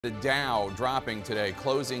The Dow dropping today,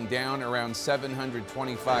 closing down around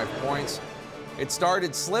 725 points. It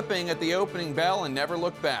started slipping at the opening bell and never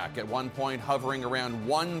looked back, at one point hovering around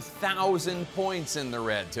 1,000 points in the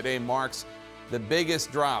red. Today marks the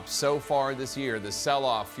biggest drop so far this year. The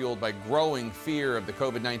sell-off fueled by growing fear of the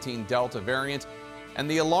COVID-19 Delta variant and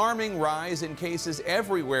the alarming rise in cases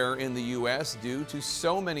everywhere in the U.S. due to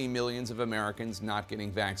so many millions of Americans not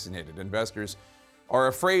getting vaccinated. Investors are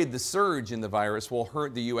afraid the surge in the virus will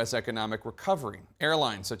hurt the U.S. economic recovery.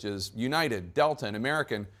 Airlines such as United, Delta, and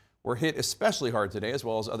American were hit especially hard today, as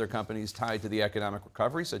well as other companies tied to the economic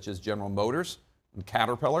recovery, such as General Motors and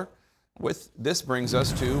Caterpillar. This brings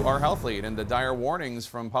us to our health lead and the dire warnings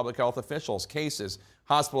from public health officials. Cases,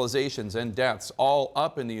 hospitalizations, and deaths all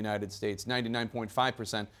up in the United States.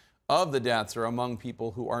 99.5% of the deaths are among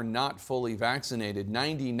people who are not fully vaccinated.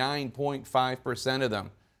 99.5% of them.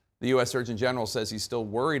 The U.S. Surgeon General says he's still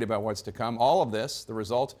worried about what's to come. All of this, the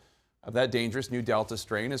result of that dangerous new Delta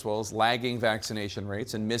strain, as well as lagging vaccination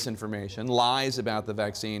rates and misinformation, lies about the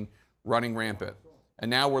vaccine running rampant.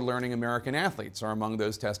 And now we're learning American athletes are among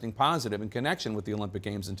those testing positive in connection with the Olympic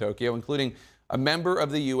Games in Tokyo, including a member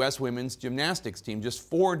of the U.S. women's gymnastics team just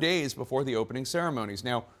 4 days before the opening ceremonies.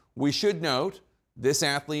 Now, we should note this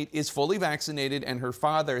athlete is fully vaccinated, and her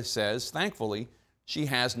father says, thankfully, she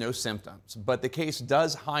has no symptoms. But the case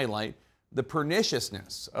does highlight the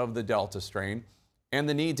perniciousness of the Delta strain and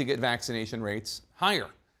the need to get vaccination rates higher.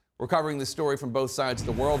 We're covering this story from both sides of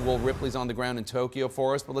the world. Will Ripley's on the ground in Tokyo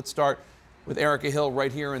for us, but let's start with Erica Hill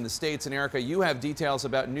right here in the States. And Erica, you have details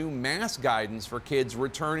about new mask guidance for kids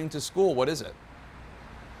returning to school. What is it?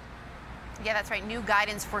 Yeah, that's right. New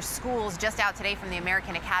guidance for schools just out today from the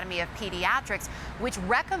American Academy of Pediatrics, which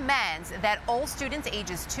recommends that all students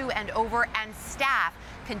ages 2 and over and staff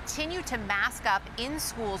continue to mask up in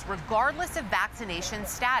schools regardless of vaccination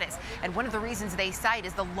status. And one of the reasons they cite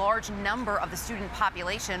is the large number of the student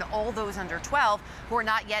population, all those under 12, who are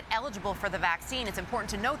not yet eligible for the vaccine. It's important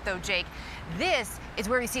to note, though, Jake, this is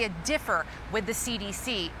where we see a differ with the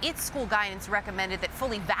CDC. Its school guidance recommended that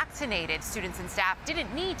fully vaccinated students and staff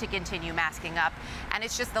didn't need to continue masking up. And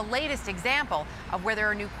it's just the latest example of where there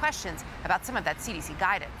are new questions about some of that CDC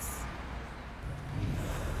guidance.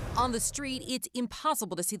 On the street, it's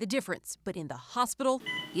impossible to see the difference, but in the hospital,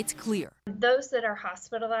 it's clear. Those that are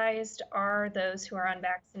hospitalized are those who are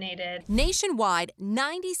unvaccinated. Nationwide,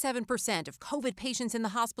 97% of COVID patients in the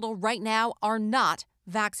hospital right now are not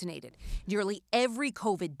vaccinated. Nearly every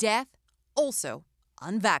COVID death also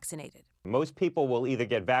unvaccinated. Most people will either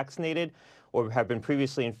get vaccinated or have been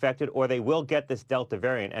previously infected, or they will get this Delta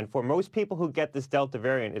variant. And for most people who get this Delta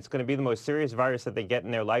variant, it's going to be the most serious virus that they get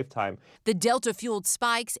in their lifetime. The Delta-fueled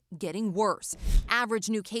spikes getting worse. Average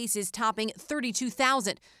new cases topping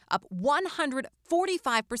 32,000, up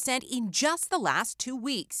 145% in just the last 2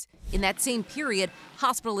 weeks. In that same period,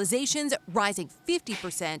 hospitalizations rising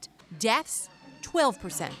 50%, deaths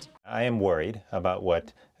 12%. I am worried about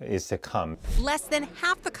what is to come. Less than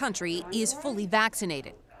half the country is fully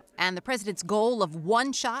vaccinated. And the president's goal of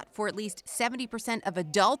one shot for at least 70% of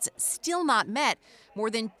adults still not met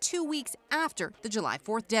more than 2 weeks after the July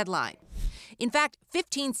 4th deadline. In fact,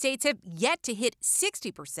 15 states have yet to hit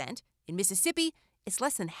 60%. In Mississippi, it's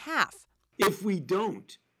less than half. If we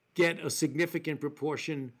don't get a significant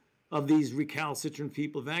proportion of these recalcitrant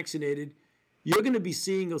people vaccinated, you're going to be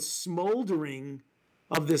seeing a smoldering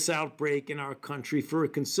of this outbreak in our country for a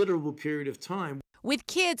considerable period of time. With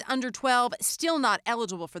kids under 12 still not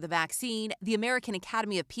eligible for the vaccine, the American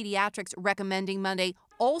Academy of Pediatrics recommending Monday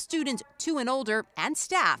all students 2 and older and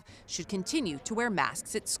staff should continue to wear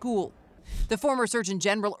masks at school. The former Surgeon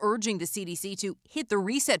General urging the CDC to hit the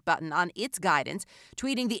reset button on its guidance,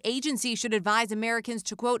 tweeting the agency should advise Americans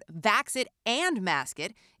to, quote, vax it and mask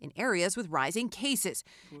it in areas with rising cases.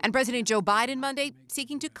 And President Joe Biden Monday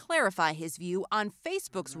seeking to clarify his view on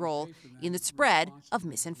Facebook's role in the spread of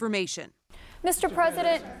misinformation. Mr.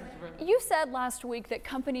 President, you said last week that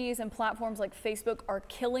companies and platforms like Facebook are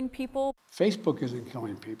killing people. Facebook isn't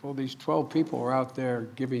killing people. These 12 people are out there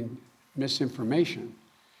giving misinformation.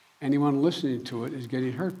 Anyone listening to it is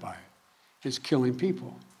getting hurt by it. It's killing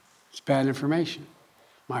people. It's bad information.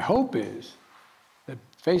 My hope is that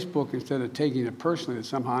Facebook, instead of taking it personally that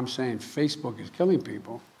somehow I'm saying Facebook is killing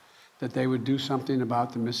people, that they would do something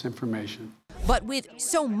about the misinformation. But with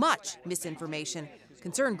so much misinformation,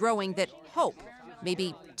 concern growing that hope may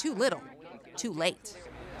be too little, too late.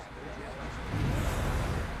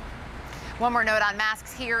 One more note on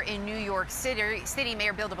masks here in New York City.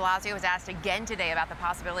 Mayor Bill de Blasio was asked again today about the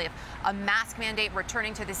possibility of a mask mandate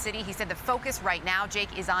returning to the city. He said the focus right now,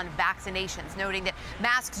 Jake, is on vaccinations, noting that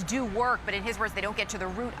masks do work, but in his words, they don't get to the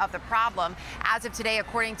root of the problem. As of today,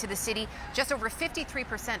 according to the city, just over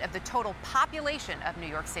 53% of the total population of New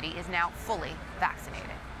York City is now fully vaccinated.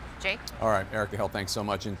 Jake? All right, Erica Hill, thanks so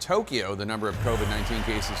much. In Tokyo, the number of COVID-19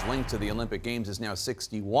 cases linked to the Olympic Games is now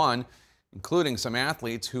 61. Including some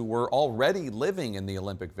athletes who were already living in the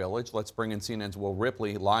Olympic Village. Let's bring in CNN's Will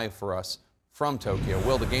Ripley live for us from Tokyo.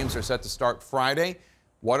 Will, the games are set to start Friday.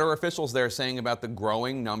 What are officials there saying about the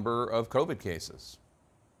growing number of COVID cases?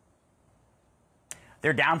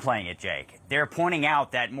 They're downplaying it, Jake. They're pointing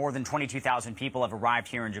out that more than 22,000 people have arrived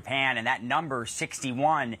here in Japan, and that number,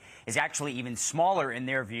 61, is actually even smaller in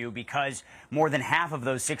their view because more than half of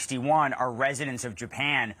those 61 are residents of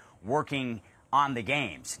Japan working on the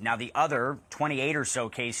games. Now, the other 28 or so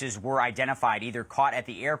cases were identified, either caught at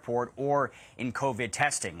the airport or in COVID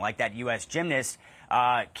testing, like that U.S. gymnast,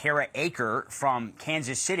 Kara Aker from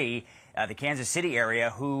Kansas City, the Kansas City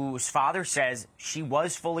area, whose father says she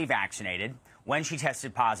was fully vaccinated when she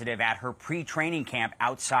tested positive at her pre-training camp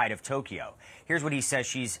outside of Tokyo. Here's what he says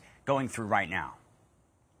she's going through right now.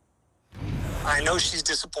 I know she's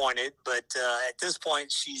disappointed, but at this point,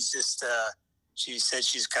 she's just... She said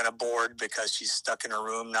she's kind of bored because she's stuck in her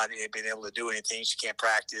room, not being able to do anything. She can't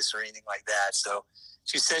practice or anything like that. So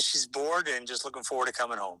she says she's bored and just looking forward to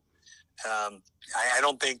coming home. I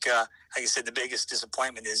don't think, like I said, the biggest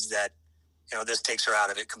disappointment is that, this takes her out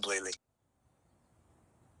of it completely.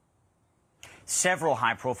 Several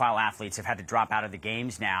high-profile athletes have had to drop out of the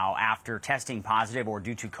games now after testing positive or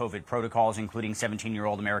due to COVID protocols, including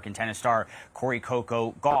 17-year-old American tennis star Cory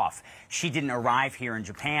Coco Gauff. She didn't arrive here in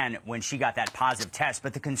Japan when she got that positive test,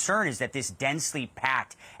 but the concern is that this densely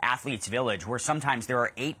packed athletes' village, where sometimes there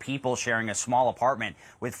are 8 people sharing a small apartment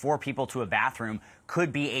with 4 people to a bathroom,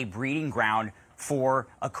 could be a breeding ground for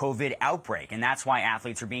a COVID outbreak. And that's why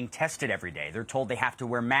athletes are being tested every day. They're told they have to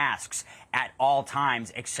wear masks at all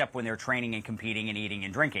times, except when they're training and competing and eating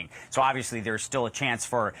and drinking. So obviously there's still a chance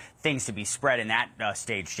for things to be spread in that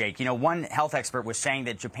stage, Jake. One health expert was saying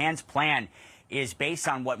that Japan's plan is based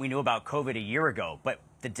on what we knew about COVID a year ago, but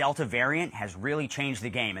the Delta variant has really changed the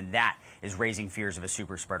game, and that is raising fears of a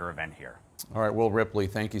super spreader event here. All right, Will Ripley,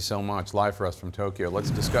 thank you so much. Live for us from Tokyo.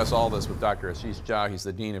 Let's discuss all this with Dr. Ashish Jha. He's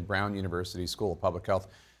the Dean of Brown University School of Public Health.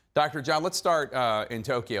 Dr. Jha, let's start in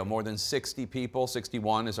Tokyo. More than 60 people,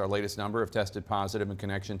 61 is our latest number, have tested positive in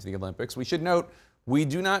connection to the Olympics. We should note, we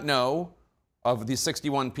do not know of these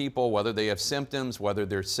 61 people whether they have symptoms, whether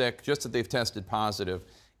they're sick, just that they've tested positive.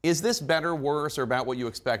 Is this better, worse, or about what you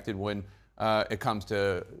expected when it comes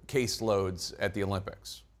to caseloads at the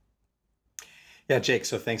Olympics? Yeah, Jake,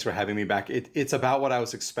 so thanks for having me back. It's about what I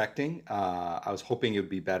was expecting. I was hoping it would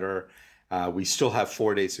be better. We still have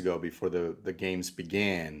 4 days to go before the games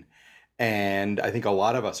begin. And I think a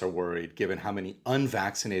lot of us are worried, given how many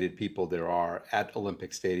unvaccinated people there are at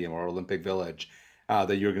Olympic Stadium or Olympic Village,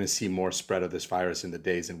 that you're going to see more spread of this virus in the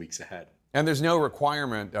days and weeks ahead. And there's no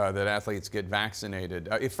requirement that athletes get vaccinated.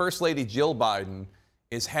 If First Lady Jill Biden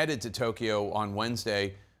is headed to Tokyo on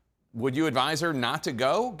Wednesday, would you advise her not to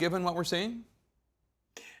go, given what we're seeing?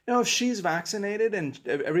 No, if she's vaccinated and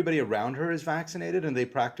everybody around her is vaccinated and they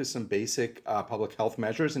practice some basic public health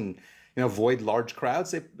measures and avoid large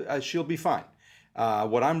crowds, she'll be fine.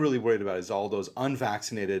 What I'm really worried about is all those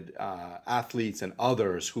unvaccinated athletes and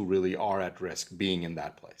others who really are at risk being in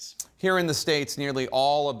that place. Here in the States, nearly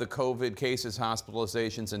all of the COVID cases,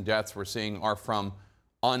 hospitalizations, and deaths we're seeing are from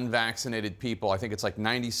unvaccinated people. I think it's like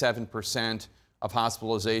 97% of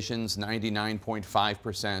hospitalizations,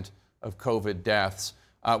 99.5% of COVID deaths.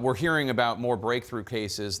 We're hearing about more breakthrough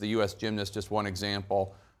cases. The U.S. gymnast, just one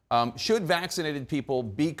example. Should vaccinated people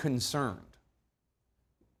be concerned?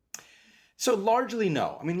 So largely,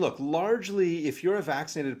 no. I mean, look, largely, if you're a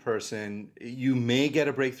vaccinated person, you may get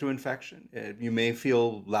a breakthrough infection. You may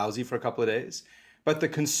feel lousy for a couple of days. But the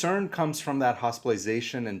concern comes from that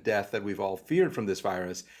hospitalization and death that we've all feared from this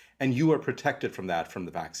virus, and you are protected from that from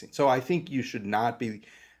the vaccine. So I think you should not be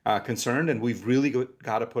concerned, and we've really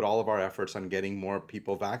got to put all of our efforts on getting more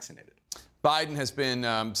people vaccinated. Biden has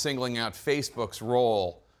been singling out Facebook's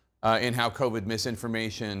role in how COVID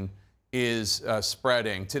misinformation is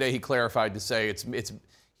spreading. Today he clarified to say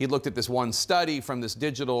he looked at this one study from this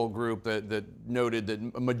digital group that noted that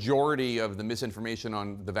a majority of the misinformation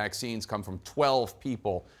on the vaccines come from 12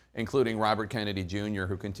 people, including Robert Kennedy Jr.,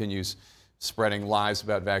 who continues spreading lies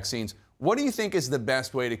about vaccines. What do you think is the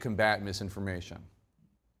best way to combat misinformation?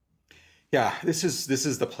 Yeah, this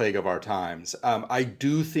is the plague of our times. I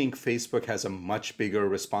do think Facebook has a much bigger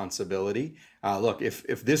responsibility. Look,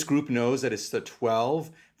 if this group knows that it's the 12,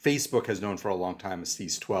 Facebook has known for a long time it's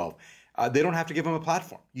these 12. They don't have to give them a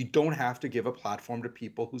platform. You don't have to give a platform to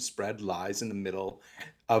people who spread lies in the middle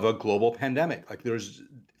of a global pandemic. Like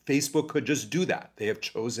Facebook could just do that. They have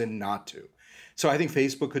chosen not to. So I think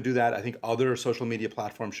Facebook could do that. I think other social media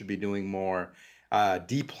platforms should be doing more.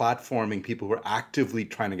 Deplatforming people who are actively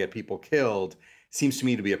trying to get people killed seems to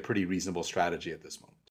me to be a pretty reasonable strategy at this moment.